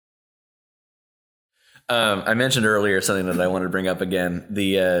I mentioned earlier something that I wanted to bring up again.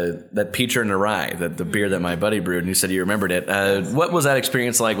 The that Peacher and the Rye, the beer that my buddy brewed, and you said you remembered it. What was that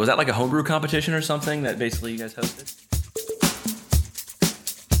experience like? Was that like a homebrew competition or something that basically you guys hosted?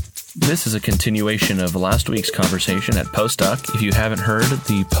 This is a continuation of last week's conversation at Postdoc. If you haven't heard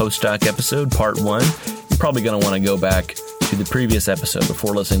the Postdoc episode, part 1, you're probably going to want to go back to the previous episode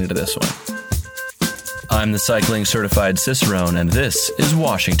before listening to this one. I'm the cycling certified Cicerone, and this is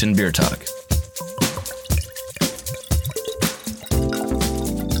Washington Beer Talk.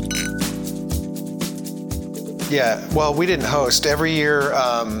 Yeah, well, we didn't host. Every year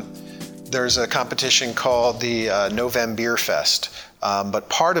there's a competition called the November Beer Fest, but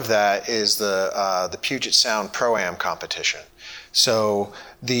part of that is the Puget Sound Pro-Am competition. So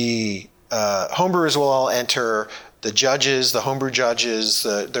the homebrewers will all enter. The judges, the homebrew judges,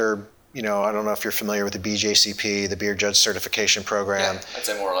 they're, I don't know if you're familiar with the BJCP, the Beer Judge Certification Program. Yeah, I'd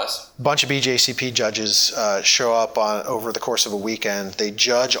say more or less. A bunch of BJCP judges show up over the course of a weekend. They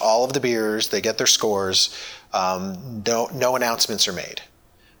judge all of the beers. They get their scores. No announcements are made.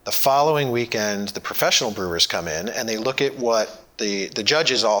 The following weekend, the professional brewers come in and they look at what the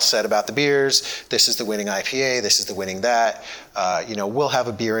judges all said about the beers. This is the winning IPA. This is the winning that. We'll have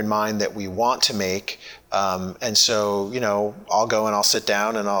a beer in mind that we want to make. And so, I'll go and I'll sit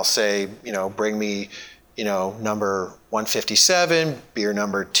down and I'll say, bring me, number 157, beer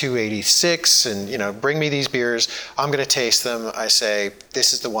number 286, and, bring me these beers. I'm going to taste them. I say,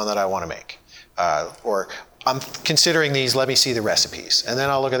 this is the one that I want to make. Or I'm considering these, let me see the recipes. And then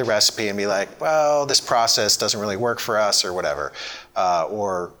I'll look at the recipe and be like, well, this process doesn't really work for us or whatever.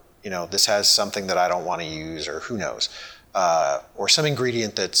 This has something that I don't want to use or who knows. Or some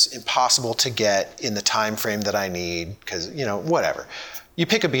ingredient that's impossible to get in the time frame that I need because, whatever. You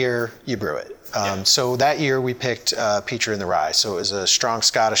pick a beer, you brew it. So that year we picked Peacher and the Rye. So it was a strong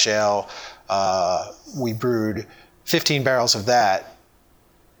Scottish ale. We brewed 15 barrels of that,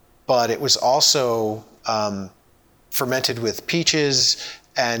 but it was also fermented with peaches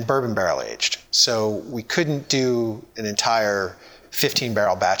and bourbon barrel aged. So we couldn't do an entire 15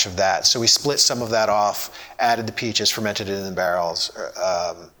 barrel batch of that. So we split some of that off, added the peaches, fermented it in the barrels,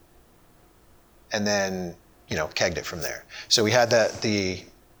 and then, kegged it from there. So we had the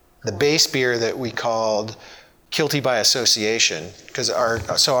base beer that we called Kilty by Association, because our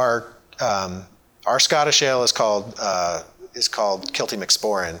Scottish ale is called Kilty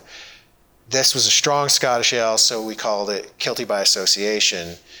McSporran. This was a strong Scottish ale, so we called it Kilty by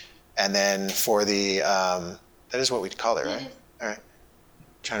Association. And then for the, that is what we called it, right? All right. I'm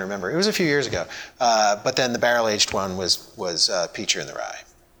trying to remember. It was a few years ago. But then the barrel-aged one was Peacher and the Rye.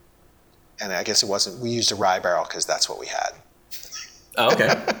 And I guess we used a rye barrel because that's what we had. Oh,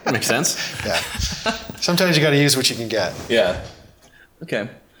 okay. Makes sense. Yeah. Sometimes you got to use what you can get. Yeah. Okay.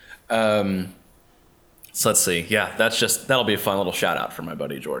 So let's see. Yeah, that'll be a fun little shout out for my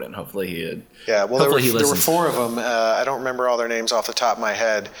buddy Jordan. Hopefully he. Yeah. Well, there were 4 of them. I don't remember all their names off the top of my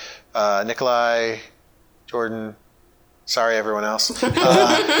head. Nikolai, Jordan. Sorry, everyone else. Spill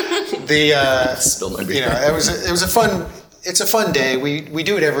my beer. It was a fun. It's a fun day. We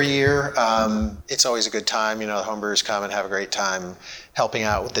do it every year. It's always a good time. The homebrewers come and have a great time, helping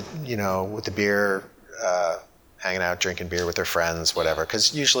out with the beer, hanging out, drinking beer with their friends, whatever.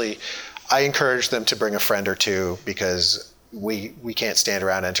 Because usually, I encourage them to bring a friend or two because we can't stand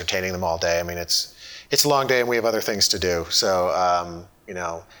around entertaining them all day. I mean, it's a long day and we have other things to do. So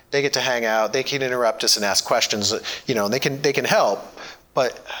they get to hang out. They can interrupt us and ask questions. And they can help.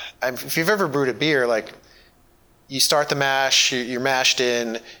 But if you've ever brewed a beer, like you start the mash, you're mashed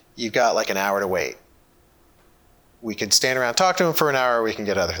in, you've got like an hour to wait. We could stand around, talk to them for an hour. We can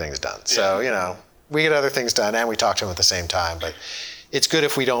get other things done. Yeah. So we get other things done and we talk to them at the same time. But it's good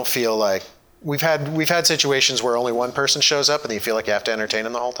if we don't feel like we've had situations where only one person shows up and you feel like you have to entertain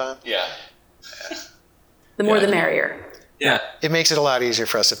them the whole time. Yeah. The more the merrier. Yeah. It makes it a lot easier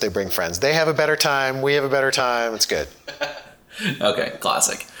for us if they bring friends. They have a better time. We have a better time. It's good. Okay.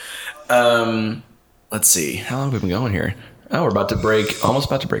 Classic. Let's see. How long have we been going here? Oh, we're almost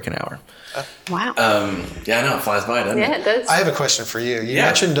about to break an hour. Wow. Yeah, I know. It flies by, doesn't it? Yeah, it does. I have a question for you. You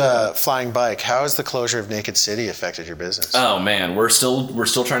mentioned flying bike. How has the closure of Naked City affected your business? Oh man, we're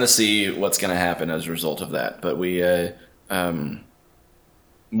still trying to see what's going to happen as a result of that. But we're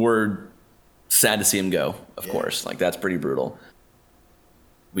sad to see him go. Of course, like that's pretty brutal.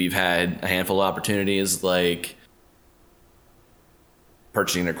 We've had a handful of opportunities, like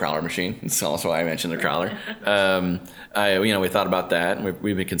purchasing their crawler machine. That's also why I mentioned the crawler. We thought about that.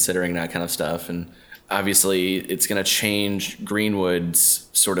 We've been considering that kind of stuff, and obviously it's going to change Greenwood's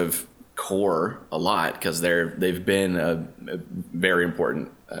sort of core a lot because they've been a very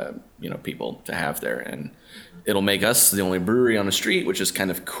important people to have there, and it'll make us the only brewery on the street, which is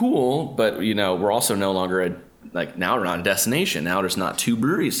kind of cool. But we're also no longer now we're on a destination. Now there's not 2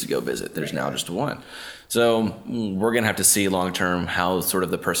 breweries to go visit. There's now just 1. So we're gonna have to see long term how sort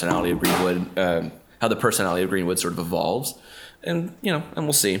of the personality of Greenwood, sort of evolves, and and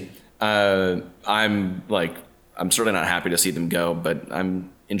we'll see. I'm certainly not happy to see them go, but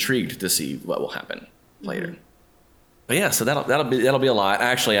I'm intrigued to see what will happen later. But yeah, so that'll be a lot.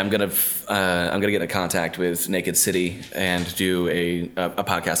 Actually, I'm gonna get in contact with Naked City and do a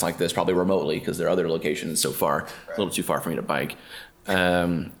podcast like this, probably remotely, because their other location is so far, a little too far for me to bike. But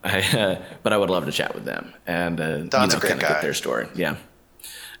I would love to chat with them and Don's a great kind of guy. get their story. Yeah.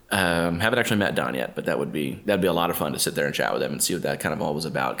 Haven't actually met Don yet, but that'd be a lot of fun to sit there and chat with him and see what that kind of all was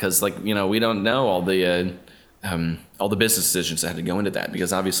about. Because we don't know all the business decisions that had to go into that,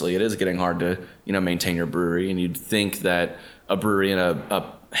 because obviously it is getting hard to maintain your brewery, and you'd think that a brewery in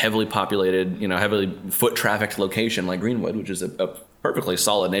a heavily populated, heavily foot trafficked location like Greenwood, which is a perfectly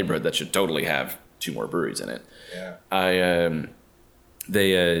solid neighborhood that should totally have 2 more breweries in it. Yeah.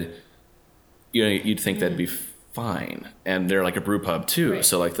 You'd think that'd be fine, and they're like a brew pub too, right.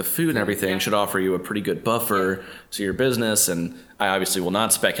 So like the food and everything should offer you a pretty good buffer to your business. And I obviously will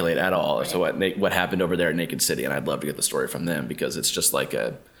not speculate at all as to what happened over there at Naked City, and I'd love to get the story from them, because it's just like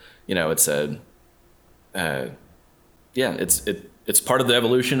it's part of the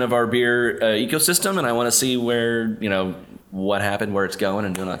evolution of our beer ecosystem, and I want to see where what happened, where it's going,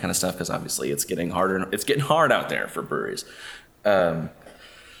 and doing that kind of stuff, because obviously it's getting harder. It's getting hard out there for breweries.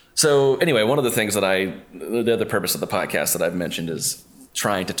 So anyway, one of the things the other purpose of the podcast that I've mentioned is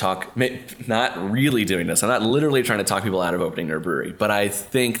trying to talk, not really doing this. I'm not literally trying to talk people out of opening their brewery, but I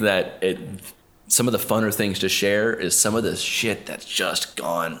think that some of the funner things to share is some of the shit that's just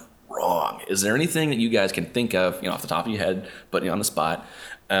gone wrong. Is there anything that you guys can think of, off the top of your head, putting you on the spot,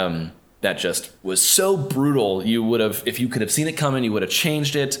 that just was so brutal you would have, if you could have seen it coming, you would have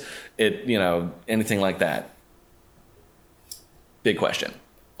changed it, anything like that? Big question.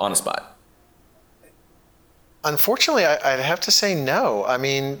 On the spot. Unfortunately, I'd have to say no. I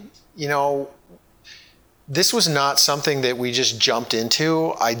mean, this was not something that we just jumped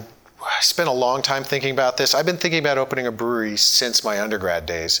into. I spent a long time thinking about this. I've been thinking about opening a brewery since my undergrad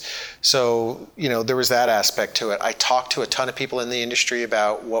days. So, there was that aspect to it. I talked to a ton of people in the industry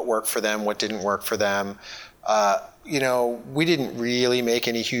about what worked for them, what didn't work for them. We didn't really make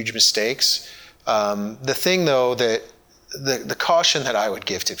any huge mistakes. The thing, though, that the caution that I would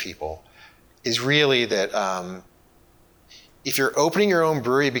give to people is really that if you're opening your own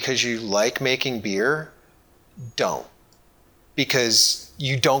brewery because you like making beer, don't. Because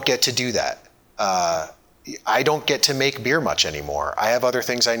you don't get to do that. I don't get to make beer much anymore. I have other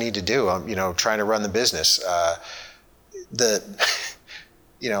things I need to do. I'm, trying to run the business. On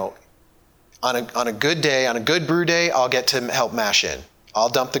a good day, on a good brew day, I'll get to help mash in. I'll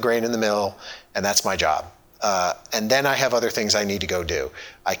dump the grain in the mill, and that's my job. And then I have other things I need to go do.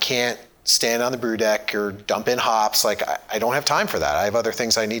 I can't stand on the brew deck or dump in hops. Like, I don't have time for that. I have other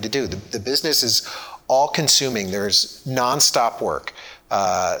things I need to do. The business is all consuming. There's nonstop work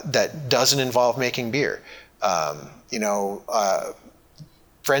that doesn't involve making beer.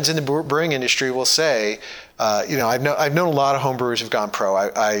 Friends in the brewing industry will say, I've known a lot of homebrewers who've gone pro.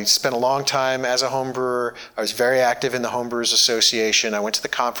 I spent a long time as a homebrewer. I was very active in the Homebrewers Association. I went to the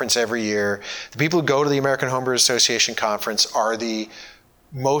conference every year. The people who go to the American Homebrewers Association conference are the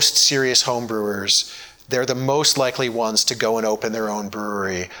most serious homebrewers. They're the most likely ones to go and open their own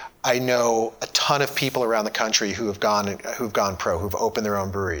brewery. I know a ton of people around the country who've gone pro, who've opened their own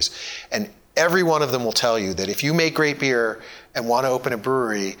breweries. And every one of them will tell you that if you make great beer and want to open a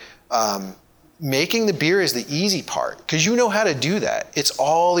brewery, making the beer is the easy part, because you know how to do that. It's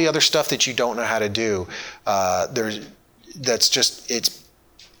all the other stuff that you don't know how to do.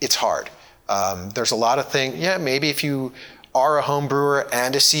 It's hard. There's a lot of things. Yeah, maybe if you are a home brewer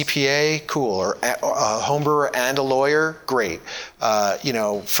and a CPA, cool, or a home brewer and a lawyer, great.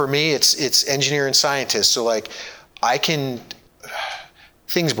 For me, it's engineer and scientist. So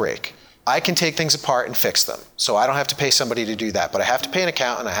things break. I can take things apart and fix them. So I don't have to pay somebody to do that, but I have to pay an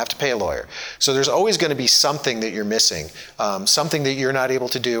accountant, I have to pay a lawyer. So there's always going to be something that you're missing, something that you're not able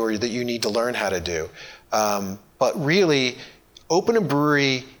to do or that you need to learn how to do. But really, open a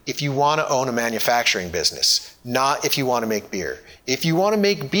brewery if you want to own a manufacturing business, not if you want to make beer. If you want to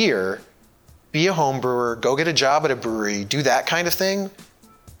make beer, be a home brewer, go get a job at a brewery, do that kind of thing,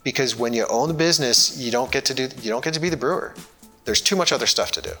 because when you own the business, you don't get to be the brewer. There's too much other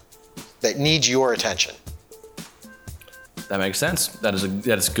stuff to do that needs your attention. That makes sense. That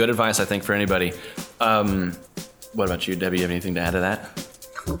is good advice, I think, for anybody. What about you, Debbie? You have anything to add to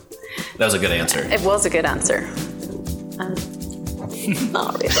that? That was a good answer. It was a good answer.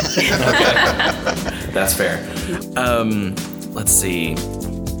 Not really. That's fair. Let's see.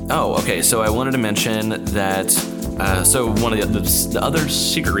 Oh, okay. So I wanted to mention that. So one of the other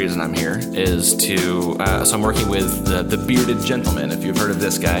secret reason I'm here is to. So I'm working with the bearded gentleman. If you've heard of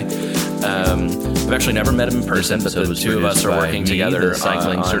this guy, I've actually never met him in person, but the two of us are working together.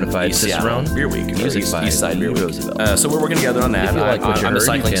 Cycling certified Cicerone Beer Week, music by East Side Beer Week. So we're working together on that. If you like what you I'm a heard,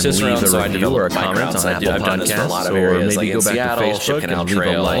 cycling you can Cicerone, leave a so I review or a develop bike comment routes. on Apple I've done this for a lot of Podcasts, areas, or like maybe in go back to Seattle, Facebook Ship and Canal leave a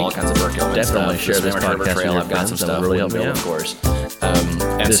Trail, like. all kinds of Burkilman Definitely stuff. share this Swimmers River podcast with Trail, your I've got some friends. That stuff would really in help me Bill, out. of course.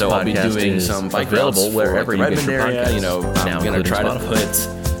 And This so I'll be podcast doing is some bike available routes wherever for you the get Redmond your area. podcasts, You know, now I'm going to including try to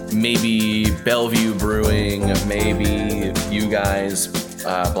Spotify. put maybe Bellevue Brewing, maybe you guys,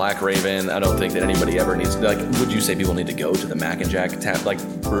 Black Raven. I don't think that anybody ever needs. Like, would you say people need to go to the Mac and Jack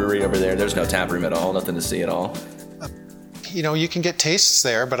brewery over there? There's no tap room at all, nothing to see at all. You know, you can get tastes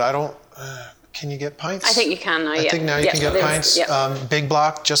there, but I don't. Can you get pints? I think you can now. I think now you can get pints. Yeah. Big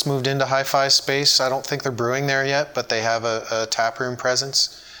Block just moved into Hi-Fi space. I don't think they're brewing there yet, but they have a tap room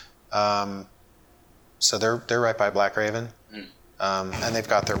presence. So they're right by Black Raven, and they've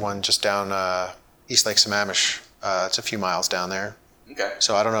got their one just down East Lake Sammamish. It's a few miles down there. Okay.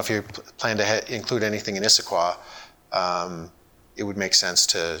 So I don't know if you plan to include anything in Issaquah. It would make sense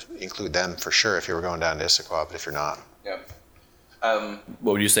to include them for sure if you were going down to Issaquah, but if you're not. Yeah.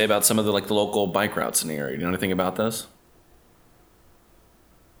 What would you say about some of the local bike routes in the area? Do you know anything about those?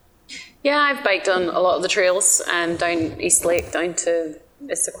 Yeah, I've biked on a lot of the trails down East Lake, down to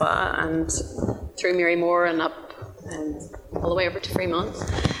Issaquah and through Marymoor and up and all the way over to Fremont.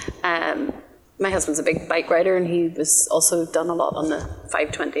 My husband's a big bike rider and he was also done a lot on the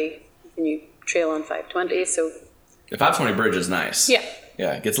 520, the new trail on 520. So The 520 bridge is nice. Yeah.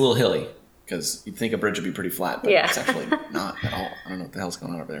 Yeah, it gets a little hilly because you'd think a bridge would be pretty flat, but Yeah. it's actually not at all. I don't know what the hell's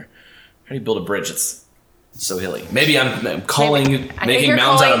going on over there. How do you build a bridge that's so hilly? Maybe I'm making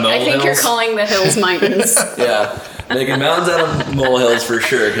mountains out of molehills. I think you're calling the hills mountains. Yeah, making mountains out of molehills for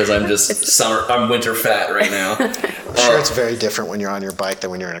sure because I'm winter fat right now. I'm sure it's very different when you're on your bike than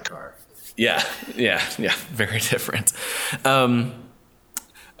when you're in a car. Yeah, very different.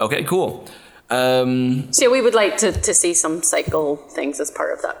 Okay, cool. So we would like to see some cycle things as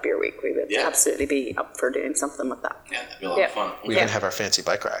part of that beer week. We would Yeah. absolutely be up for doing something with that. Yeah, that'd be a lot of fun. We even have our fancy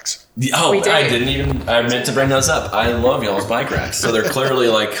bike racks. Oh, We do. I meant to bring those up. I love y'all's bike racks. So they're clearly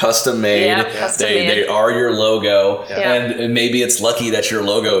custom made. Yeah, custom made. They are your logo. Yeah. And maybe it's lucky that your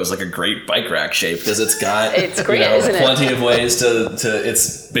logo is a great bike rack shape because it's got It's great, isn't it? plenty of ways to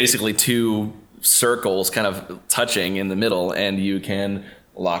it's basically two circles kind of touching in the middle and you can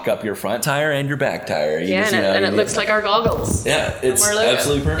lock up your front tire and your back tire. It looks like our goggles. Yeah, it's Our logo.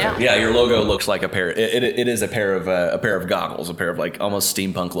 absolutely perfect. Yeah. Yeah, your logo looks like a pair. It is a pair of goggles, a pair of almost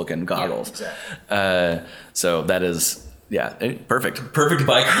steampunk looking goggles. Yeah, So that is perfect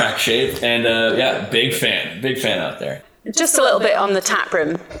bike rack shape, and big fan out there. Just a little bit on the tap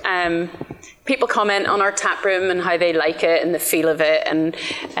room. People comment on our tap room and how they like it and the feel of it,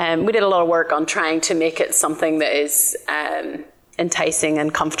 and we did a lot of work on trying to make it something that is enticing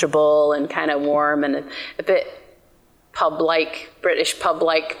and comfortable and kind of warm and a bit pub-like, British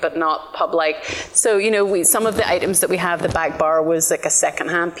pub-like, but not pub-like. So, some of the items that we have, the back bar was like a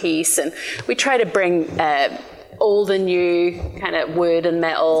second-hand piece, and we try to bring old and new kind of wood and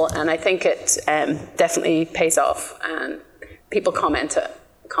metal, and I think it definitely pays off, and people comment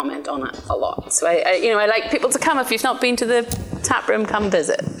on it a lot. So I like people to come. If you've not been to the tap room, come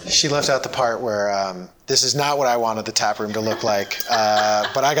visit. She left out the part where this is not what I wanted the tap room to look like,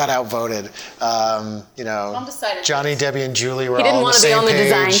 but I got outvoted. Undecided. Johnny, Debbie, and Julie were He didn't all on the want to be same on the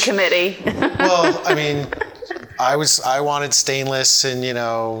page. design committee. Well, I mean, I wanted stainless, and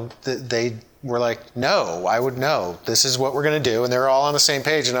they were like, no, I would know. This is what we're gonna do, and they were all on the same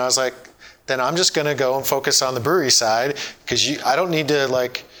page, and I was like, then I'm just gonna go and focus on the brewery side because I don't need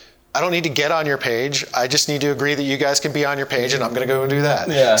to get on your page. I just need to agree that you guys can be on your page, and I'm gonna go and do that.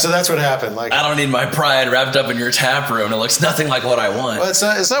 Yeah. So that's what happened. I don't need my pride wrapped up in your tap room. It looks nothing like what I want. Well,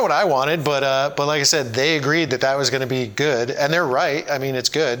 it's not what I wanted, but like I said, they agreed that was going to be good, and they're right. I mean, it's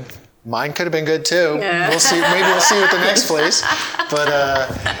good. Mine could have been good too. Yeah. We'll see. Maybe we'll see with the next place. But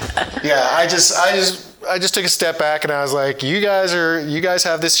I just took a step back and I was like, you guys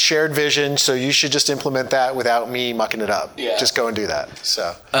have this shared vision, so you should just implement that without me mucking it up. Yeah. Just go and do that.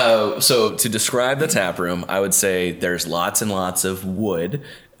 So. So to describe the tap room, I would say there's lots and lots of wood.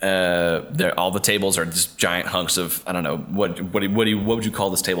 All the tables are just giant hunks of, I don't know, what would you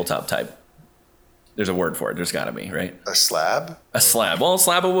call this tabletop type? There's a word for it. There's got to be, right? A slab? A slab. Well, a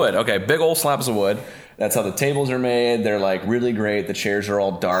slab of wood. Okay, big old slabs of wood. That's how the tables are made. They're like really great. The chairs are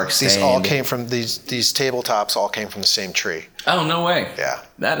all dark stained. These all came from these tabletops all came from the same tree. Oh, no way. Yeah.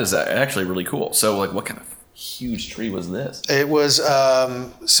 That is actually really cool. So like what kind of huge tree was this? It was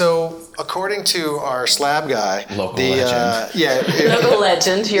so according to our slab guy, local legend. Local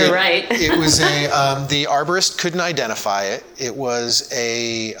legend. You're right. It was the arborist couldn't identify it. It was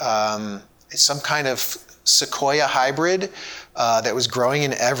some kind of sequoia hybrid that was growing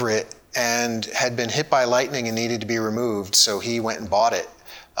in Everett and had been hit by lightning and needed to be removed. So he went and bought it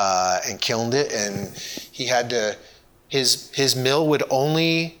and kilned it, and he had to. His mill would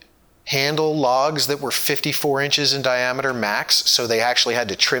only handle logs that were 54 inches in diameter max, so they actually had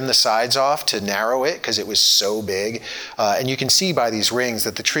to trim the sides off to narrow it because it was so big. And you can see by these rings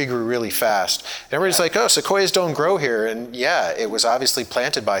that the tree grew really fast. And everybody's like, oh, sequoias don't grow here. And yeah, it was obviously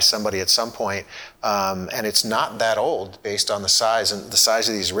planted by somebody at some point. And it's not that old based on the size and the size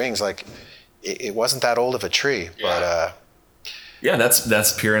of these rings. Like, it wasn't that old of a tree, but yeah,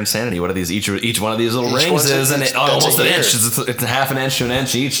 that's pure insanity. What are these? Each one of these little rings is almost an inch. It's half an inch to an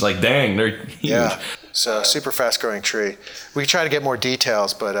inch each. Like, dang, they're huge. Yeah, so super fast growing tree. We try to get more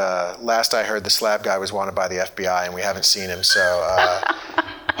details, but last I heard, the slab guy was wanted by the FBI, and we haven't seen him. So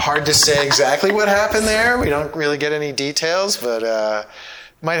hard to say exactly what happened there. We don't really get any details, but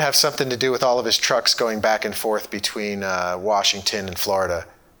might have something to do with all of his trucks going back and forth between Washington and Florida.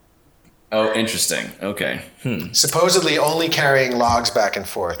 Oh, interesting. Okay. Supposedly only carrying logs back and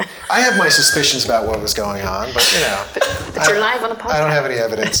forth. I have my suspicions about what was going on, but you know. But you're live on a podcast. I don't have any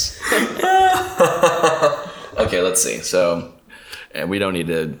evidence. Okay, let's see. So, and we don't need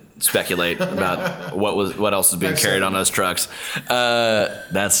to speculate about what else is being carried on those trucks.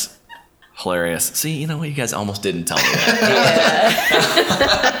 That's hilarious. See, you know what? You guys almost didn't tell me that.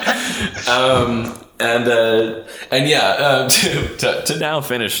 And yeah, to now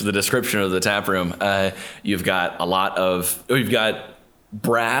finish the description of the tap room, you've got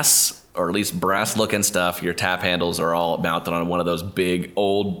brass, or at least brass looking stuff. Your tap handles are all mounted on one of those big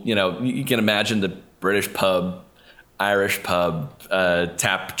old, you can imagine the British pub, Irish pub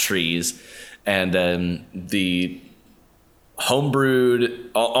tap trees, and then the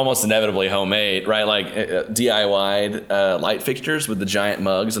homebrewed, almost inevitably homemade, right? Like DIY'd light fixtures with the giant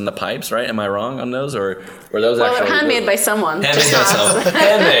mugs and the pipes, right? Am I wrong on those, or were those actually handmade by someone? Handmade by someone.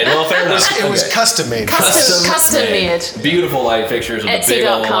 Handmade. Well, fair enough. It was custom made. Custom made. Beautiful light fixtures with the big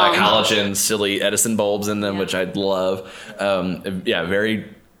old like Etsy.com. halogen silly Edison bulbs in them, which I'd love. Yeah,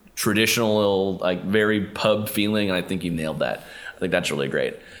 very traditional, like very pub feeling, and I think you nailed that. I think that's really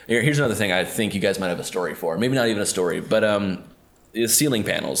great. Here's another thing I think you guys might have a story for. Maybe not even a story, but the ceiling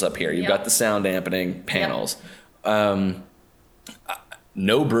panels up here. You've got the sound dampening panels. No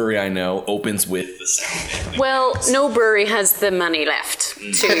brewery I know opens with the sound dampening. Well, no brewery has the money left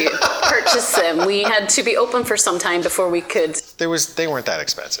to purchase them. We had to be open for some time before we could. They weren't that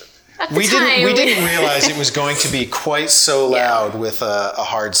expensive. At the We time, didn't realize it was going to be quite so loud with a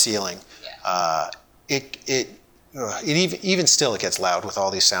hard ceiling. Even still, it gets loud with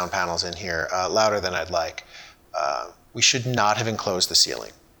all these sound panels in here, louder than I'd like. We should not have enclosed the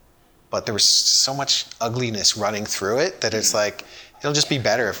ceiling, but there was so much ugliness running through it that it's like, it'll just be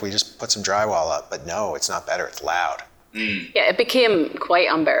better if we just put some drywall up. But no, it's not better. It's loud. Yeah, it became quite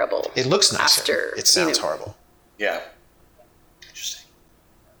unbearable. It looks nicer. After, it sounds horrible. Yeah. Interesting.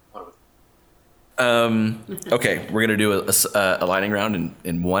 Okay, we're gonna do a lightning round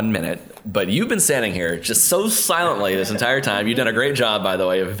in 1 minute. But you've been standing here just so silently this entire time. You've done a great job, by the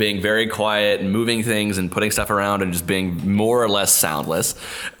way, of being very quiet and moving things and putting stuff around and just being more or less soundless.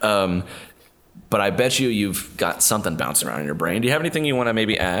 But I bet you've got something bouncing around in your brain. Do you have anything you want to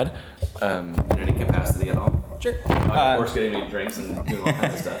maybe add in any capacity at all? Sure. Of course, getting me drinks and doing all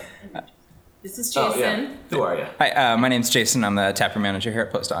kinds of stuff. This is Jason. Oh, yeah. Who are you? Hi, my name's Jason. I'm the taproom manager here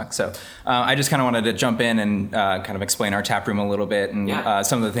at Postdoc. So I just kind of wanted to jump in and kind of explain our taproom a little bit and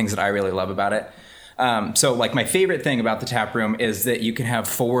some of the things that I really love about it. So like my favorite thing about the taproom is that you can have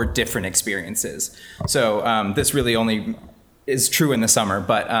 4 different experiences. So this really only is true in the summer,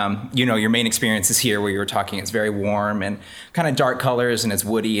 but your main experience is here where you were talking. It's very warm and kind of dark colors, and it's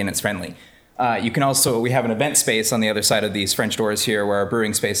woody and it's friendly. You can also, we have an event space on the other side of these French doors here where our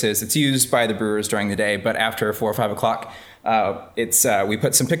brewing space is. It's used by the brewers during the day, but after 4 or 5 o'clock, we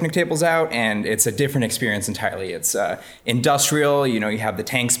put some picnic tables out, and it's a different experience entirely. It's industrial. You have the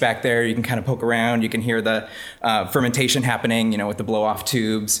tanks back there. You can kind of poke around. You can hear the fermentation happening, with the blow-off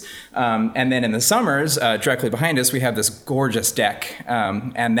tubes. And then in the summers, directly behind us, we have this gorgeous deck,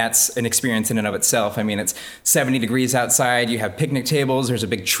 and that's an experience in and of itself. I mean, it's 70 degrees outside. You have picnic tables. There's a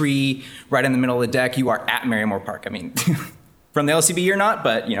big tree right in the middle of the deck. You are at Merrymore Park. I mean, from the LCB or not,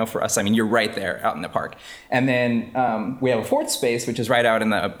 but for us, I mean, you're right there out in the park. And then we have a fourth space, which is right out in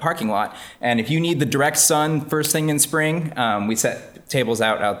the parking lot. And if you need the direct sun first thing in spring, we set tables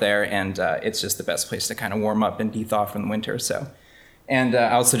out there, and it's just the best place to kind of warm up and de-thaw from the winter. So, and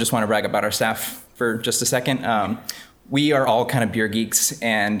I also just want to brag about our staff for just a second. We are all kind of beer geeks,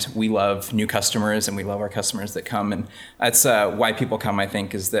 and we love new customers, and we love our customers that come. And that's why people come, I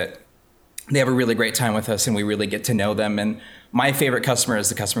think, is that they have a really great time with us, and we really get to know them. And my favorite customer is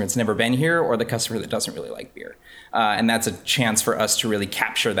the customer that's never been here, or the customer that doesn't really like beer. And that's a chance for us to really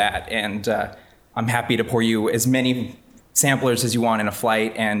capture that. And I'm happy to pour you as many samplers as you want in a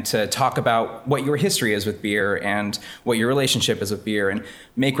flight, and to talk about what your history is with beer and what your relationship is with beer, and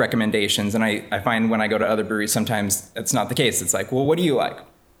make recommendations. And I find when I go to other breweries, sometimes that's not the case. It's like, well, what do you like?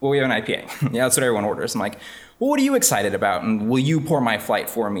 Well, we have an IPA. Yeah, that's what everyone orders. I'm like, well, what are you excited about? And will you pour my flight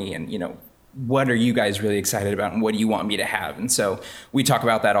for me? And, what are you guys really excited about, and what do you want me to have? And so we talk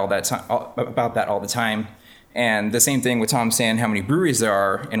about that all the time. And the same thing with Tom saying how many breweries there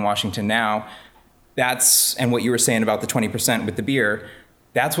are in Washington now. And what you were saying about the 20% with the beer,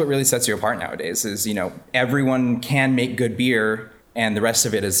 that's what really sets you apart nowadays is, everyone can make good beer, and the rest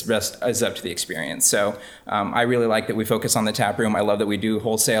of it is up to the experience. So I really like that we focus on the tap room. I love that we do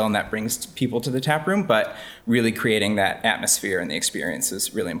wholesale, and that brings people to the tap room, but really creating that atmosphere and the experience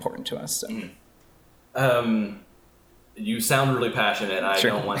is really important to us. So. You sound really passionate.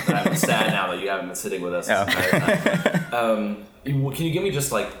 I'm sad now that you haven't been sitting with us this entire time. Can you give me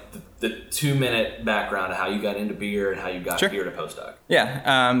just like the 2-minute background of how you got into beer and how you got here to Postdoc?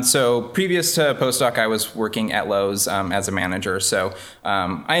 Yeah. So previous to Postdoc, I was working at Lowe's as a manager. So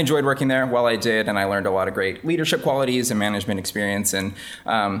I enjoyed working there while I did, and I learned a lot of great leadership qualities and management experience, and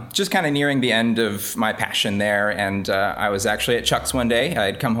just kind of nearing the end of my passion there. And I was actually at Chuck's one day.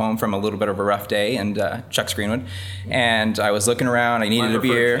 I'd come home from a little bit of a rough day, and Chuck's Greenwood, and I was looking around. I needed a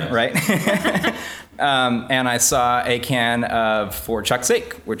beer, right? And I saw a can of For Chuck's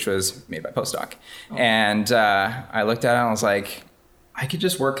Sake, which was made by Postdoc. And I looked at it and I was like, I could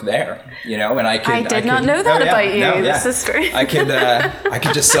just work there, and I did not know that about you. This is great. I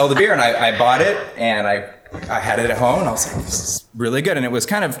could just sell the beer, and I bought it, and I had it at home, and I was like, this is really good. And it was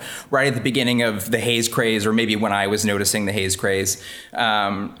kind of right at the beginning of the haze craze, or maybe when I was noticing the haze craze.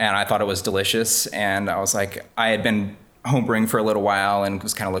 And I thought it was delicious. And I was like, I had been homebrewing for a little while and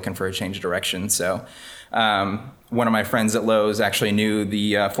was kind of looking for a change of direction. So one of my friends at Lowe's actually knew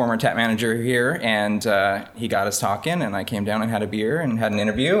the former tap manager here, and he got us talking, and I came down and had a beer and had an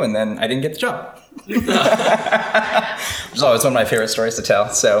interview, and then I didn't get the job. Which is always one of my favorite stories to tell.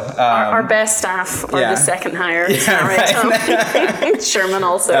 So our best staff are the second hire. Right. Sherman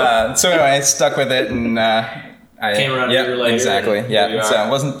also. So anyway, I stuck with it, and came around a year later. Exactly. Yeah. So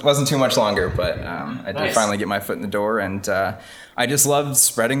it wasn't too much longer, but I did finally get my foot in the door, and I just loved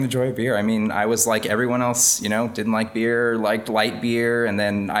spreading the joy of beer. I mean, I was like everyone else, didn't like beer, liked light beer, and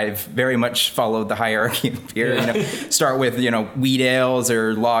then I've very much followed the hierarchy of beer. Start with wheat ales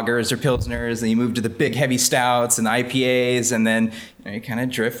or lagers or pilsners, and you move to the big heavy stouts and IPAs, and then you kind of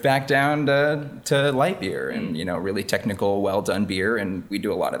drift back down to light beer and really technical, well done beer, and we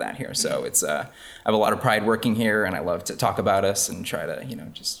do a lot of that here. So it's I have a lot of pride working here, and I love to talk about us and try to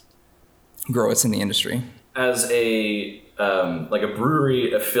just grow us in the industry. As a like a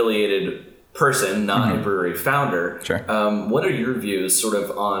brewery affiliated person, not a brewery founder, sure. What are your views sort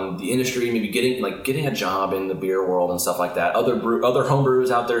of on the industry, maybe getting a job in the beer world and stuff like that? Other home brewers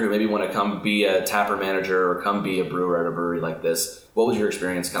out there who maybe want to come be a tapper manager or come be a brewer at a brewery like this. What was your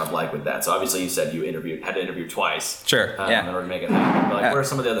experience kind of like with that? So obviously you said you had to interview twice. Sure. In order to make it happen. But what are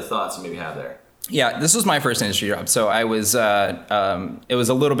some of the other thoughts you maybe have there? Yeah, this was my first industry job. So I was, it was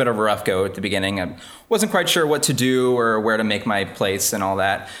a little bit of a rough go at the beginning. I wasn't quite sure what to do or where to make my place and all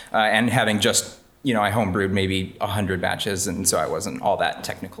that. And having just, I homebrewed maybe 100 batches, and so I wasn't all that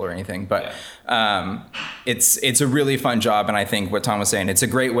technical or anything. But it's a really fun job, and I think what Tom was saying, it's a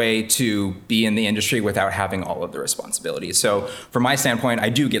great way to be in the industry without having all of the responsibilities. So from my standpoint, I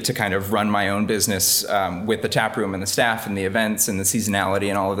do get to kind of run my own business with the tap room and the staff and the events and the seasonality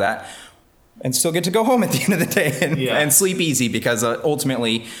and all of that, and still get to go home at the end of the day and sleep easy, because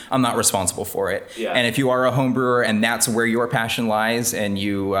ultimately I'm not responsible for it. Yeah. And if you are a home brewer and that's where your passion lies, and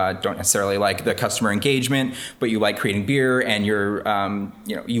you don't necessarily like the customer engagement, but you like creating beer and you're,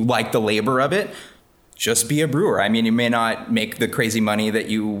 you like the labor of it, just be a brewer. I mean, you may not make the crazy money that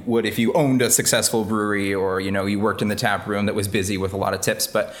you would if you owned a successful brewery, or, you worked in the tap room that was busy with a lot of tips,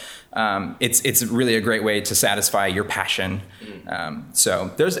 but it's really a great way to satisfy your passion. So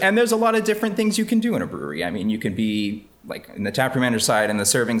there's a lot of different things you can do in a brewery. I mean, you can be like in the taproom manager side and the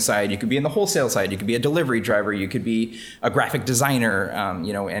serving side, you could be in the wholesale side, you could be a delivery driver, you could be a graphic designer,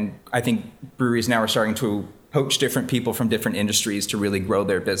 and I think breweries now are starting to poach different people from different industries to really grow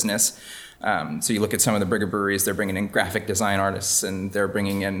their business. So you look at some of the bigger breweries, they're bringing in graphic design artists, and they're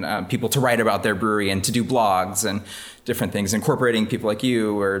bringing in people to write about their brewery and to do blogs and different things, incorporating people like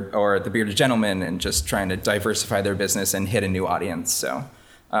you or the Bearded Gentleman, and just trying to diversify their business and hit a new audience. So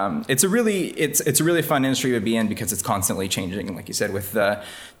it's a really fun industry to be in because it's constantly changing, like you said, with the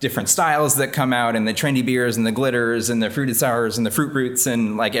different styles that come out and the trendy beers and the glitters and the fruited sours and the fruit roots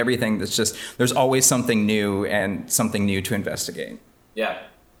and like everything. That's just, there's always something new and something new to investigate. Yeah.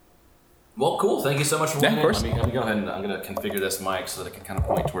 Well, cool. Thank you so much for of course. Let me go ahead and I'm going to configure this mic so that it can kind of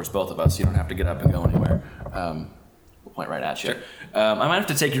point towards both of us. You don't have to get up and go anywhere. We'll point right at you. Sure. I might have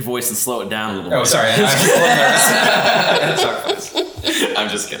to take your voice and slow it down a little bit. Oh, sorry. I'm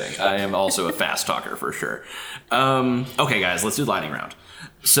just kidding. I am also a fast talker for sure. Okay, guys, let's do the lightning round.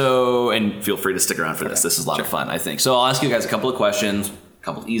 So, and feel free to stick around for this. This is a lot of fun, I think. So I'll ask you guys a couple of questions, a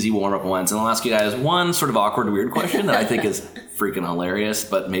couple of easy warm-up ones, and I'll ask you guys one sort of awkward, weird question that I think is freaking hilarious,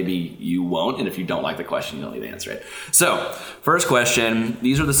 but maybe you won't, and if you don't like the question, you don't need to answer it. So, first question,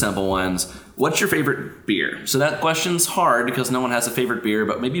 these are the simple ones. What's your favorite beer? So that question's hard because no one has a favorite beer,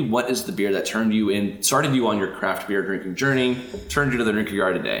 but maybe what is the beer that started you on your craft beer drinking journey, turned you to the drinker you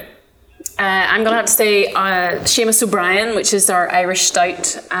are today? I'm going to have to say Seamus O'Brien, which is our Irish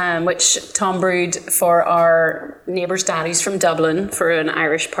stout, which Tom brewed for our neighbours' daddies from Dublin for an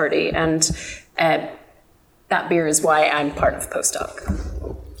Irish party. And that beer is why I'm part of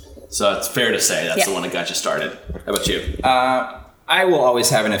Postdoc. So it's fair to say that's the one that got you started. How about you? I will always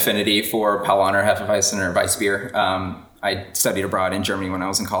have an affinity for Paulaner, Hefeweizen, or Weissbier. I studied abroad in Germany when I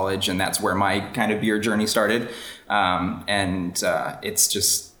was in college, and that's where my kind of beer journey started. It's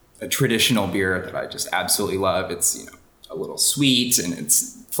just a traditional beer that I just absolutely love. It's a little sweet and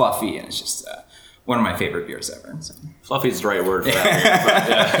it's fluffy, and it's just one of my favorite beers ever. So. Fluffy is the right word for that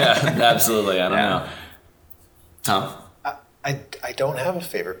beer. Yeah, absolutely. I don't know. Tom? I don't have a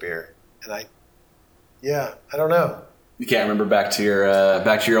favorite beer, and I don't know. You can't remember back to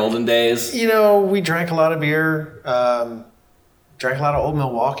your olden days? We drank a lot of beer, drank a lot of Old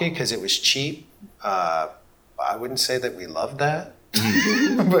Milwaukee because it was cheap. I wouldn't say that we loved that.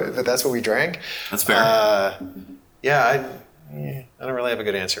 but that's what we drank. That's fair. I don't really have a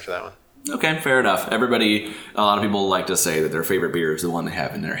good answer for that one. Okay, fair enough. A lot of people like to say that their favorite beer is the one they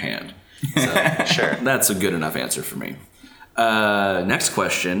have in their hand. So sure. That's a good enough answer for me. Next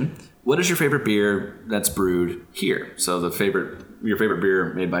question. What is your favorite beer that's brewed here? So your favorite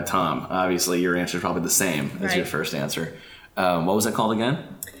beer made by Tom. Obviously, your answer is probably the same as your first answer. What was that called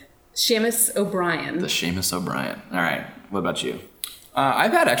again? Seamus O'Brien. The Seamus O'Brien. All right. What about you?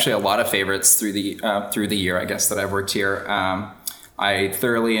 I've had actually a lot of favorites through the year, I guess, that I've worked here. I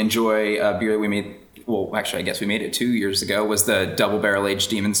thoroughly enjoy a beer that we made. Well, actually, I guess we made it 2 years ago. Was the double barrel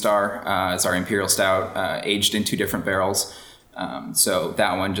aged Demon Star? It's our imperial stout, aged in 2 different barrels. So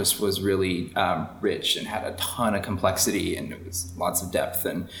that one just was really rich and had a ton of complexity, and it was lots of depth,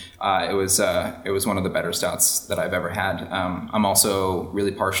 and it was one of the better stouts that I've ever had. I'm also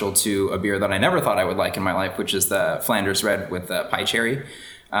really partial to a beer that I never thought I would like in my life, which is the Flanders Red with Pie Cherry.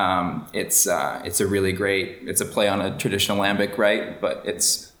 It's a really great. It's a play on a traditional lambic, right? But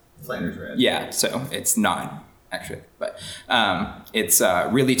it's Flanders Red. Yeah, so it's not. Actually, but it's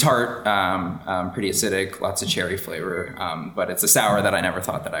really tart, pretty acidic, lots of cherry flavor. But it's a sour that I never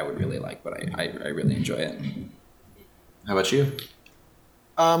thought that I would really like, but I really enjoy it. How about you?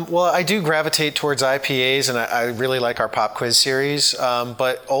 Well, I do gravitate towards IPAs, and I really like our Pop Quiz series.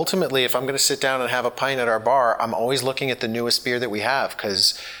 But ultimately, if I'm going to sit down and have a pint at our bar, I'm always looking at the newest beer that we have,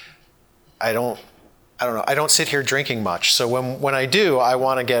 because I don't know. I don't sit here drinking much. So when I do, I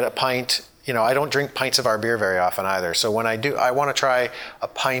want to get a pint. I don't drink pints of our beer very often either. So when I do, I want to try a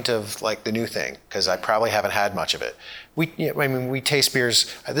pint of like the new thing, because I probably haven't had much of it. We taste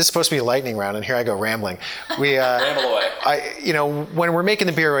beers. This is supposed to be a lightning round, and here I go rambling. We ramble away. When we're making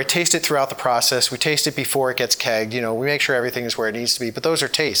the beer, I taste it throughout the process. We taste it before it gets kegged. We make sure everything is where it needs to be. But those are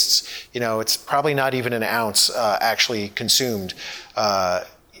tastes. It's probably not even an ounce actually consumed.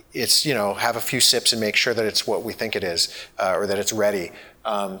 It's have a few sips and make sure that it's what we think it is, or that it's ready.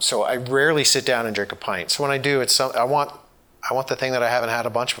 So I rarely sit down and drink a pint. So when I do, I want the thing that I haven't had a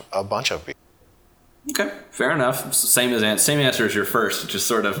bunch of. Okay, fair enough. Same answer as your first, just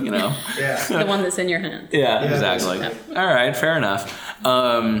sort of, Yeah. The one that's in your hand. Yeah, exactly. Yeah. All right, fair enough.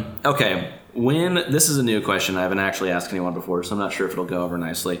 Okay, this is a new question. I haven't actually asked anyone before, so I'm not sure if it'll go over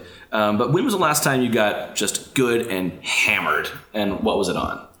nicely. But when was the last time you got just good and hammered, and what was it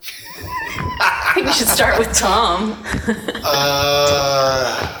on? I think we should start with Tom.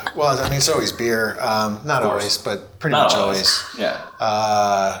 Well, I mean, it's always beer. Not always, but pretty much always.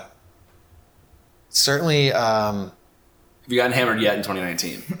 Yeah. Certainly. Have you gotten hammered yet in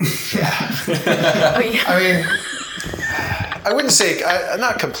 2019? Yeah. Oh, yeah. I mean, I wouldn't say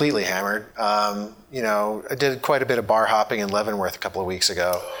not completely hammered. You know, I did quite a bit of bar hopping in Leavenworth a couple of weeks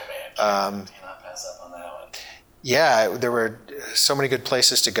ago. Cannot pass up on that one. Yeah, there were so many good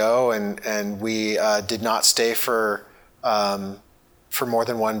places to go, and we did not stay for more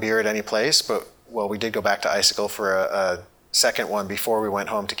than one beer at any place. But we did go back to Icicle for a second one before we went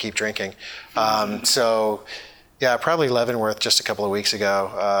home to keep drinking. So, yeah, probably Leavenworth just a couple of weeks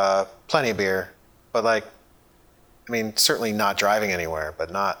ago. Plenty of beer, but I mean, certainly not driving anywhere,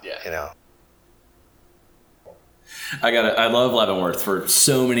 but not, you know. I love Leavenworth for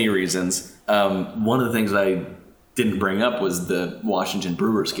so many reasons. One of the things I didn't bring up was the Washington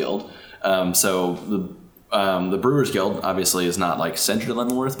Brewers Guild. So the Brewers Guild obviously is not like centered in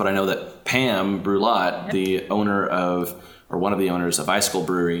Leavenworth, but I know that Pam Brulot, the owner of, or one of the owners of Icicle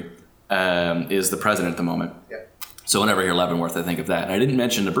Brewery, is the president at the moment. Yep. So whenever I hear Leavenworth, I think of that. And I didn't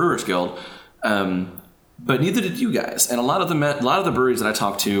mention the Brewers Guild, but neither did you guys. And a lot of the breweries that I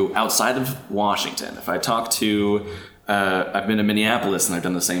talk to outside of Washington, if I talk to, I've been to Minneapolis and I've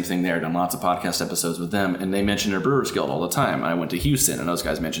done the same thing there, done lots of podcast episodes with them, and they mention their Brewers Guild all the time. I went to Houston and those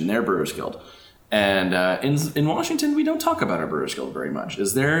guys mentioned their Brewers Guild. And in Washington, we don't talk about our Brewers Guild very much.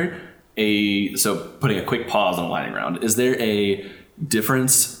 Is there so putting a quick pause on the lightning round, is there a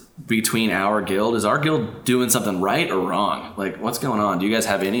difference between our guild? Is our guild doing something right or wrong? Like, what's going on? Do you guys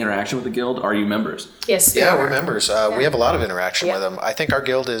have any interaction with the guild? Are you members? Yes. Yeah, we're members. We have a lot of interaction with them. I think our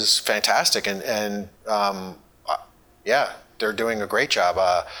guild is fantastic, and yeah, they're doing a great job.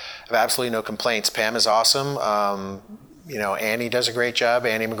 I have absolutely no complaints. Pam is awesome. You know, Annie does a great job.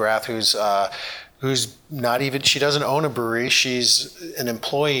 Annie McGrath, who's not even, she doesn't own a brewery. She's an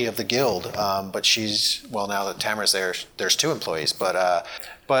employee of the guild, but she's, well, now that Tamara's there, there's two employees. But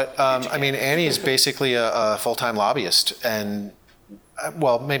I mean, Annie is basically a full-time lobbyist, and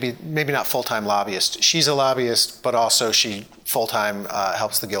well, maybe not full-time lobbyist. She's a lobbyist, but also she full-time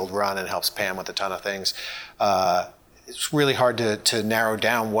helps the guild run and helps Pam with a ton of things. It's really hard to narrow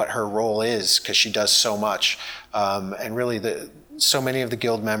down what her role is because she does so much, and really so many of the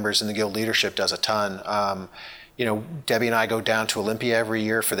guild members and the guild leadership does a ton. You know, Debbie and I go down to Olympia every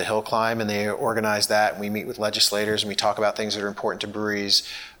year for the hill climb, and they organize that, and we meet with legislators and we talk about things that are important to breweries.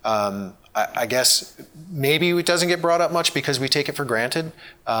 I guess maybe it doesn't get brought up much because we take it for granted,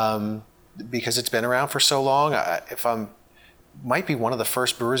 because it's been around for so long. Might be one of the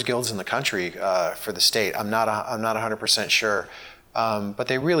first brewers guilds in the country for the state. I'm not 100% sure, but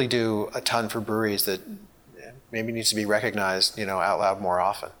they really do a ton for breweries that maybe needs to be recognized, you know, out loud more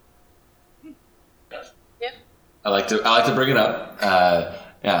often. Yeah. I like to bring it up.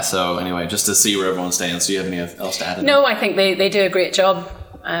 Yeah. So anyway, just to see where everyone stands. Do you have anything else to add? No, I think they do a great job.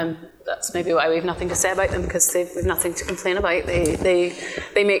 That's maybe why we have nothing to say about them, because we've nothing to complain about. They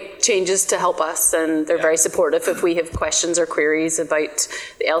make changes to help us, and they're very supportive. If we have questions or queries about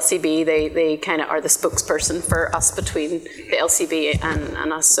the LCB, they kind of are the spokesperson for us between the LCB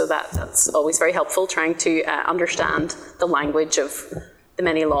and us. So that's always very helpful, trying to understand the language of the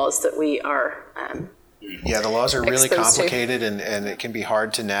many laws that we are. Yeah, the laws are really exposed complicated, and it can be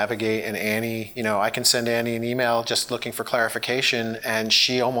hard to navigate. And Annie, you know, I can send Annie an email just looking for clarification, and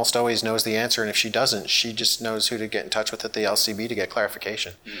she almost always knows the answer. And if she doesn't, she just knows who to get in touch with at the LCB to get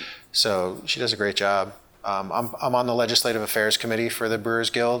clarification. So she does a great job. I'm on the Legislative Affairs Committee for the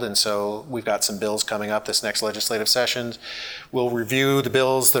Brewers Guild, and so we've got some bills coming up this next legislative session. We'll review the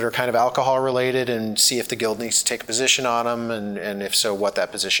bills that are kind of alcohol related and see if the Guild needs to take a position on them, and if so, what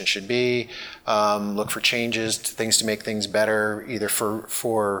that position should be. Look for changes, things to make things better, either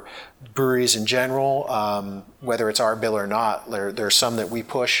for breweries in general, whether it's our bill or not. There are some that we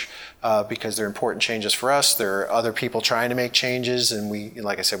push because they're important changes for us. There are other people trying to make changes, and we,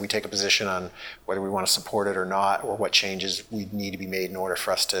 like I said, we take a position on whether we want to support it or not, or what changes we need to be made in order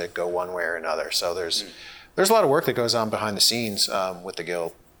for us to go one way or another. So there's a lot of work that goes on behind the scenes with the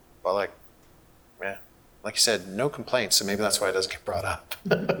Guild. But like you said, no complaints, so maybe that's why it doesn't get brought up.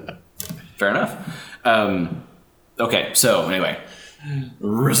 Fair enough. Okay, so anyway,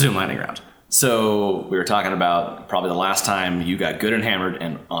 resume lightning round. So we were talking about probably the last time you got good and hammered,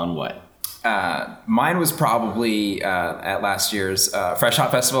 and on what? Mine was probably at last year's Fresh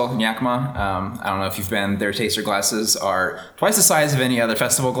Hop Festival in Yakima. I don't know if you've been. Their taster glasses are twice the size of any other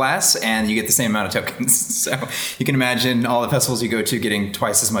festival glass, and you get the same amount of tokens. So you can imagine all the festivals you go to getting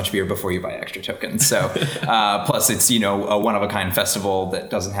twice as much beer before you buy extra tokens. So plus it's, a one-of-a-kind festival that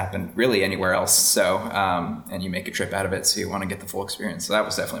doesn't happen really anywhere else. So and you make a trip out of it, so you want to get the full experience. So that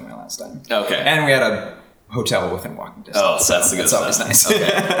was definitely my last time. Okay. And we had a hotel within walking distance. Oh, so that's the good stuff. That's always nice. Okay.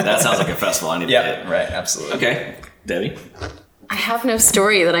 That sounds like a festival I need to hit. Right, absolutely. Okay. Debbie? I have no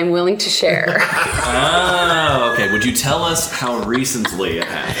story that I'm willing to share. Oh, okay. Would you tell us how recently it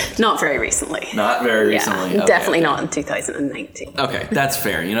happened? Not very recently. Not very recently. Yeah, okay, definitely not in 2019. Okay, that's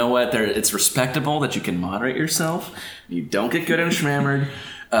fair. You know what? It's respectable that you can moderate yourself. You don't get good and schmammered.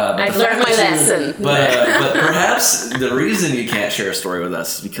 I've learned my lesson. But perhaps the reason you can't share a story with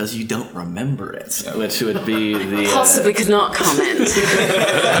us is because you don't remember it, which would be the... Possibly could not comment.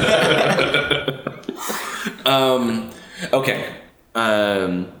 Okay.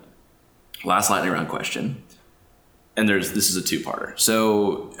 Last lightning round question. And this is a two-parter.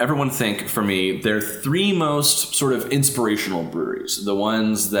 So everyone think, for me, there are three most sort of inspirational breweries. The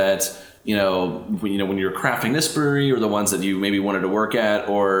ones that... when you're crafting this brewery, or the ones that you maybe wanted to work at,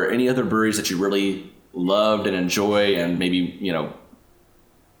 or any other breweries that you really loved and enjoy and maybe,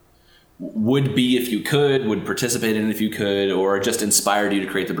 would be if you could, would participate in if you could, or just inspired you to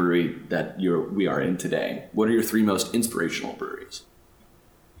create the brewery that we are in today. What are your three most inspirational breweries?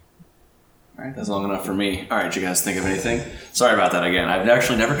 All right, that's long enough for me. All right, did you guys think of anything? Sorry about that again. I've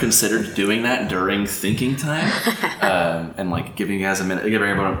actually never considered doing that during thinking time, and giving you guys a minute,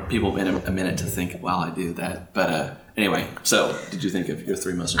 giving people a minute to think while I do that. But anyway, so did you think of your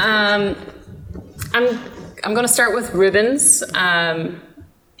three most inspirational? I'm going to start with Reuben's.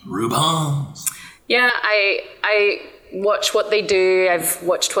 Reuben's. Yeah, I watch what they do. I've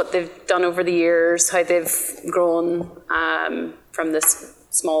watched what they've done over the years, how they've grown from this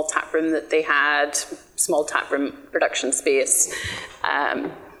small tap room that they had, small tap room production space.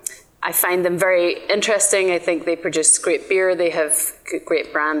 I find them very interesting. I think they produce great beer. They have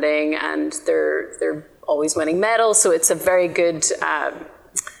great branding, and they're always winning medals. So it's a very good.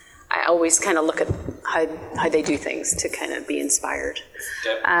 I always kind of look at how they do things to kind of be inspired.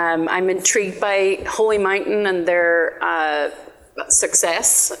 Yep. I'm intrigued by Holy Mountain and their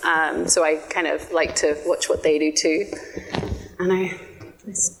success. So I kind of like to watch what they do too. And I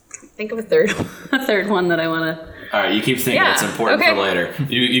think of a third one that I want to. All right, you keep thinking. It's important for later.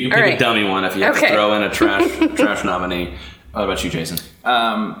 You can pick a dummy one if you have to throw in a trash nominee. What about you, Jason?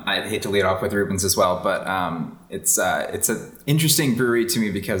 I hate to lead off with Reuben's as well, but it's an interesting brewery to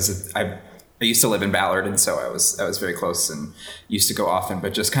me because I used to live in Ballard, and so I was very close and used to go often.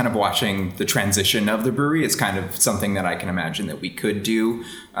 But just kind of watching the transition of the brewery is kind of something that I can imagine that we could do.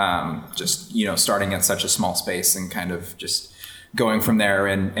 Just starting at such a small space and kind of just going from there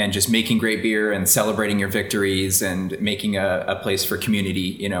and just making great beer and celebrating your victories and making a place for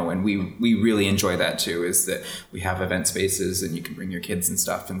community, and we really enjoy that too, is that we have event spaces and you can bring your kids and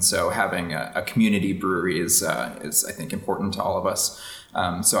stuff. And so having a community brewery is I think important to all of us.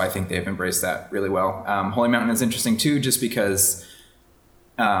 So I think they've embraced that really well. Holy Mountain is interesting too, just because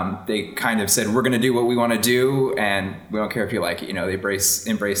they kind of said, we're going to do what we want to do and we don't care if you like it. They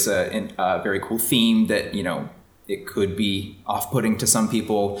embrace a very cool theme that, it could be off-putting to some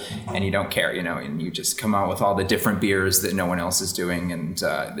people, and you don't care, and you just come out with all the different beers that no one else is doing, and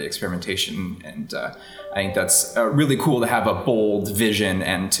the experimentation. And I think that's really cool to have a bold vision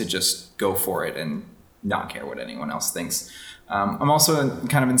and to just go for it and not care what anyone else thinks. I'm also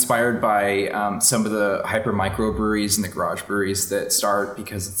kind of inspired by some of the hyper microbreweries and the garage breweries that start,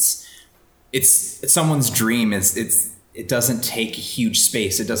 because it's someone's dream. It doesn't take a huge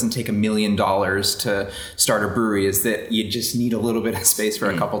space. It doesn't take $1 million to start a brewery. Is that you just need a little bit of space for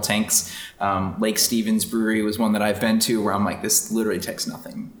a couple tanks. Lake Stevens Brewery was one that I've been to where I'm like, this literally takes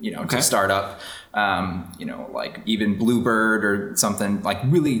nothing, to start up. Like even Bluebird or something, like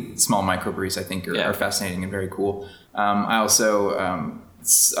really small microbreweries I think are fascinating and very cool. I also,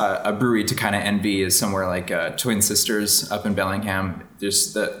 a brewery to kind of envy is somewhere like Twin Sisters up in Bellingham.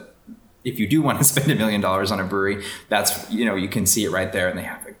 If you do want to spend $1 million on a brewery, that's, you can see it right there. And they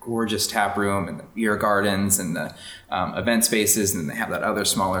have a gorgeous tap room and the beer gardens and the event spaces. And then they have that other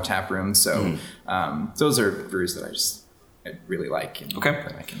smaller tap room. So those are breweries that I really like. And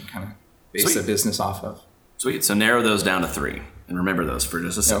that I can kind of base a business off of. Sweet. So narrow those down to three and remember those for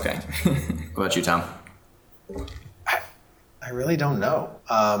just a second. Okay. What about you, Tom? I really don't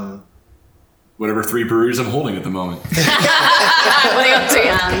know. Whatever three breweries I'm holding at the moment. Well, you got two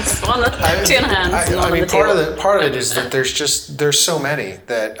hands. Two hands. I mean, part of it is that there's so many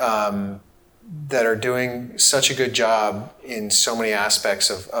that that are doing such a good job in so many aspects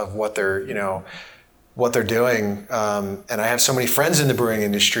of what they're doing. And I have so many friends in the brewing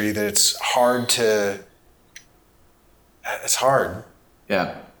industry that it's hard.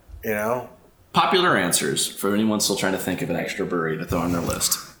 Yeah. Popular answers for anyone still trying to think of an extra brewery to throw on their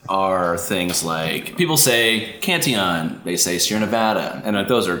list are things like, people say Cantillon, they say Sierra Nevada, and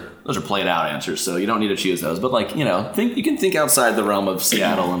those are played out answers, so you don't need to choose those. But you can think outside the realm of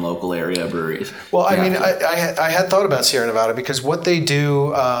Seattle and local area breweries. Well, I mean, I had thought about Sierra Nevada because what they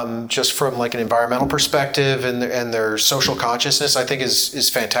do, just from like an environmental perspective and their social consciousness, I think is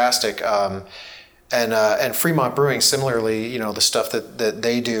fantastic. And Fremont Brewing, similarly, the stuff that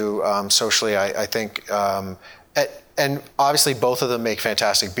they do socially, I think, and obviously both of them make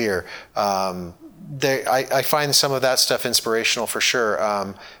fantastic beer. I find some of that stuff inspirational for sure.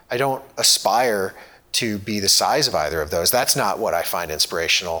 I don't aspire to be the size of either of those. That's not what I find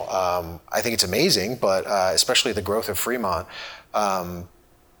inspirational. I think it's amazing, but especially the growth of Fremont.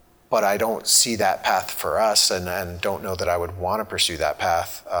 But I don't see that path for us, and don't know that I would want to pursue that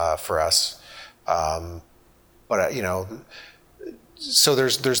path for us. But so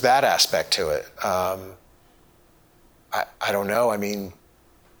there's that aspect to it. I don't know. I mean,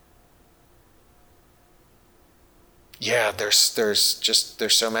 yeah, there's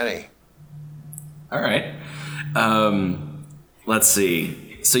so many. All right. Let's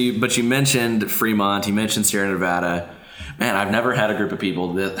see. So you mentioned Fremont, you mentioned Sierra Nevada. Man, I've never had a group of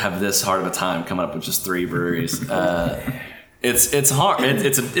people that have this hard of a time coming up with just 3 breweries. It's hard.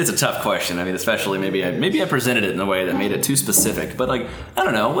 It's a tough question. I mean, especially maybe I presented it in a way that made it too specific. But I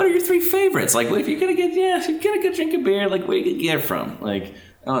don't know. What are your 3 favorites? Like, if you're gonna get a good drink of beer, like, where you get it from? Like,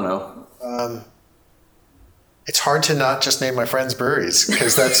 I don't know. It's hard to not just name my friends' breweries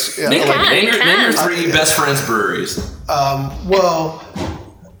because that's name your 3 best friends' breweries. Well.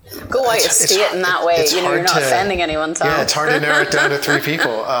 Go out of state in that way. You're not offending anyone. Tom. Yeah, it's hard to narrow it down to 3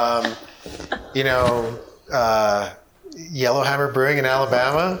 people. Yellowhammer Brewing in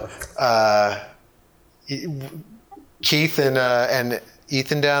Alabama, Keith and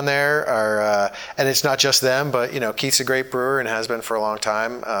Ethan down there are, and it's not just them, but Keith's a great brewer and has been for a long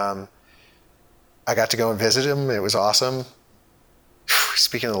time. I got to go and visit him. It was awesome.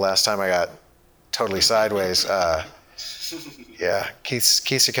 Speaking of the last time I got totally sideways, yeah,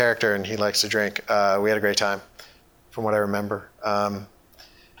 Keith's a character and he likes to drink. We had a great time, from what I remember. I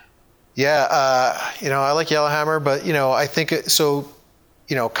like Yellowhammer, but I think so.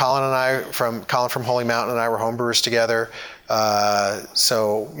 Colin from Holy Mountain and I were homebrewers together.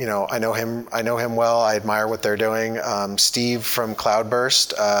 So I know him well. I admire what they're doing. Steve from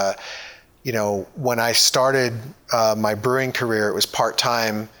Cloudburst. When I started my brewing career, it was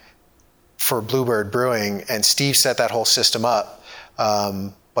part-time for Bluebird Brewing, and Steve set that whole system up.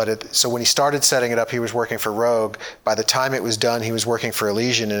 So when he started setting it up, he was working for Rogue. By the time it was done, he was working for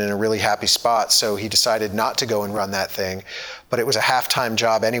Elysian and in a really happy spot. So he decided not to go and run that thing. But it was a half-time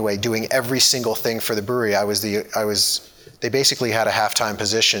job anyway, doing every single thing for the brewery. They basically had a half-time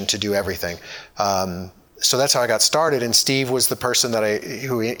position to do everything. So that's how I got started. And Steve was the person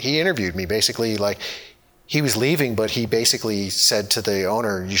he interviewed me. Basically, like, he was leaving, but he basically said to the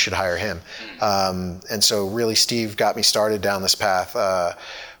owner, "You should hire him." And so really Steve got me started down this path.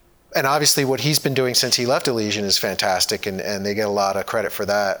 And obviously what he's been doing since he left Elysian is fantastic, and they get a lot of credit for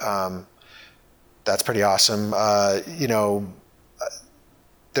that. That's pretty awesome.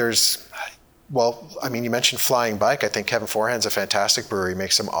 You mentioned Flying Bike. I think Kevin Forehand's a fantastic brewery. He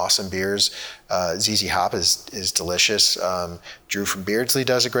makes some awesome beers. ZZ Hop is delicious. Drew from Beardsley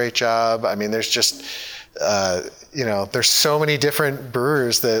does a great job. I mean, there's just... there's so many different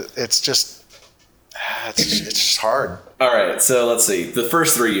brewers that it's just hard. All right, so let's see. The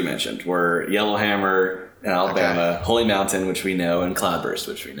first 3 you mentioned were Yellowhammer in Alabama, okay. Holy Mountain, which we know, and Cloudburst,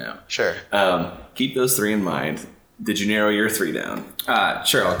 which we know. Sure. Keep those 3 in mind. Did you narrow your 3 down?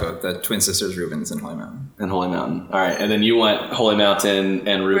 Sure, I'll go with the Twin Sisters, Rubens, and Holy Mountain. All right, and then you want Holy Mountain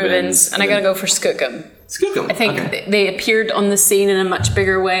and Rubens. And I gotta go for Skookum. Skookum. I think they appeared on the scene in a much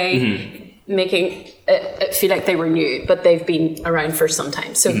bigger way, making it feel like they were new, but they've been around for some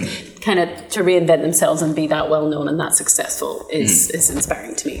time. So kind of to reinvent themselves and be that well known and that successful is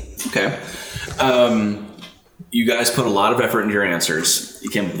inspiring to me. Okay. You guys put a lot of effort into your answers. You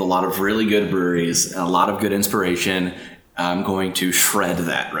came up with a lot of really good breweries and a lot of good inspiration. I'm going to shred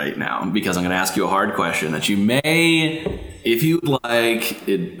that right now because I'm going to ask you a hard question that you may, if you'd like,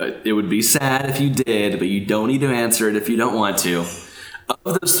 it would be sad if you did, but you don't need to answer it if you don't want to.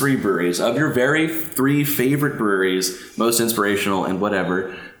 Of those 3 breweries, of your very 3 favorite breweries, most inspirational and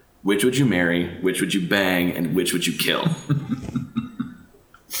whatever, which would you marry, which would you bang, and which would you kill?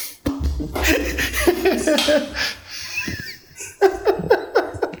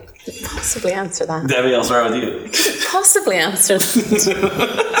 Possibly answer that. Debbie, I'll start with you. Possibly answer that.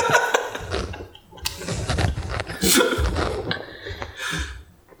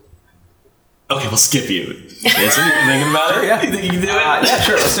 Okay, we'll skip you. Jason, you thinking about it? Yeah. You think you can do it? Yeah,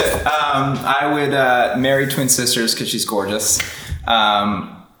 sure, let's do it. I would marry twin sisters because she's gorgeous.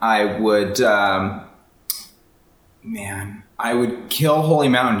 I would, I would kill Holy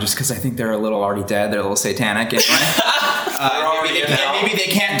Mountain just because I think they're a little already dead. They're a little satanic anyway. Maybe they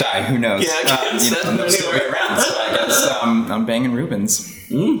can't die. Who knows? Yeah, they'll still be around. So I guess I'm banging Rubens.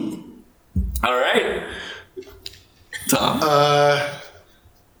 All right. Tom?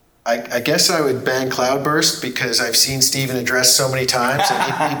 I guess I would bang Cloudburst because I've seen Steven address so many times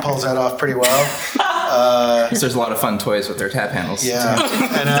and he pulls that off pretty well. There's a lot of fun toys with their tap handles. Yeah.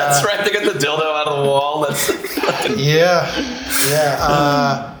 And, That's right. They got the dildo out of the wall. That's fucking... Yeah.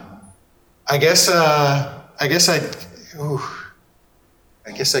 I guess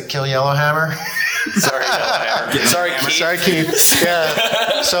I'd kill Yellowhammer. Sorry, Yellowhammer. Sorry, Keith.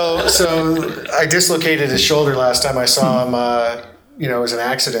 Yeah. So I dislocated his shoulder last time I saw him. It was an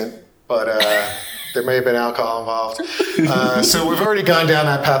accident, but there may have been alcohol involved. So we've already gone down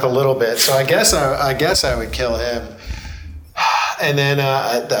that path a little bit. So I guess I would kill him, and then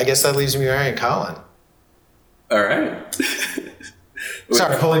I guess that leaves me marrying Colin. All right.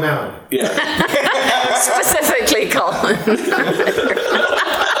 Sorry, Holy Mountain. Yeah. Specifically, Colin.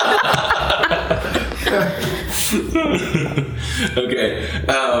 Okay.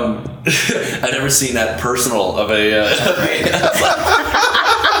 I've never seen that personal of a.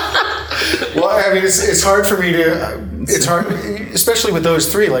 Well, I mean, it's hard for me to. It's hard, especially with those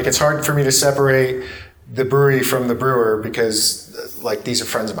three. Like, it's hard for me to separate the brewery from the brewer because, like, these are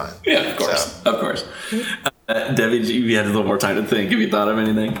friends of mine. Yeah, of course. So. Of course. Debbie, you had a little more time to think. Have you thought of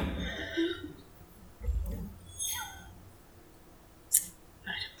anything?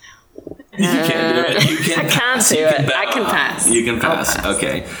 You can't do it. I can't do it. I can pass. You can pass.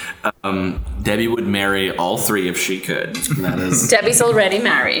 Okay. Debbie would marry all three if she could. That is. Debbie's already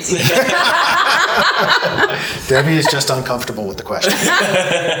married. Debbie is just uncomfortable with the question.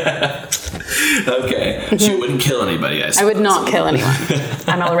 Okay. She wouldn't kill anybody, I suppose. I would not kill anyone.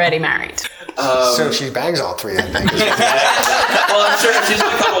 I'm already married. So she bangs all three, I think. Well, I'm sure if she's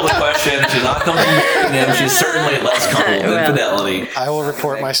uncomfortable with the question, she's not comfortable marrying them, she's certainly less comfortable with infidelity. I will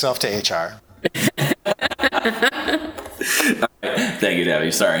report myself to HR. Thank you,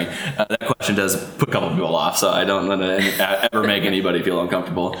 Debbie. Sorry. That question does put a couple of people off, so I don't want to ever make anybody feel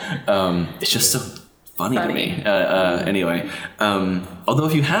uncomfortable. It's just so funny to me. Anyway, although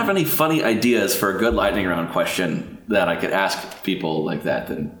if you have any funny ideas for a good lightning round question that I could ask people like that,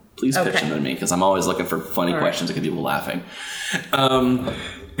 then please pitch them to me, because I'm always looking for funny questions that get people laughing. Guys,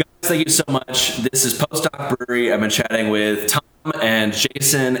 thank you so much. This is Postdoc Brewery. I've been chatting with Tom and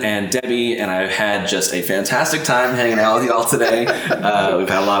Jason and Debbie, and I've had just a fantastic time hanging out with y'all today. We've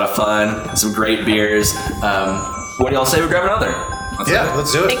had a lot of fun, some great beers. What do y'all say we grab another?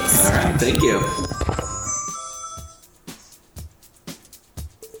 Let's do it. Thanks. All right, thank you.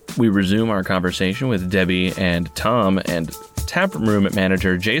 We resume our conversation with Debbie and Tom, and taproom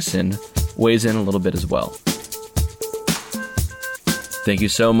manager Jason weighs in a little bit as well. Thank you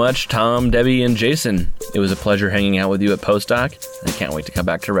so much, Tom, Debbie, and Jason. It was a pleasure hanging out with you at Postdoc, and I can't wait to come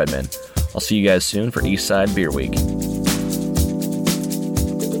back to Redmond. I'll see you guys soon for Eastside Beer Week.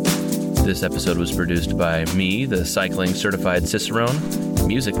 This episode was produced by me, the Cycling Certified Cicerone.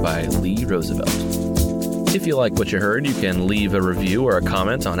 Music by Lee Roosevelt. If you like what you heard, you can leave a review or a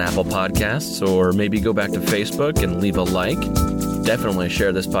comment on Apple Podcasts, or maybe go back to Facebook and leave a like. Definitely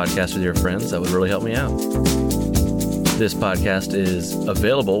share this podcast with your friends. That would really help me out. This podcast is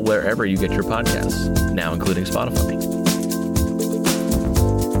available wherever you get your podcasts, now including Spotify.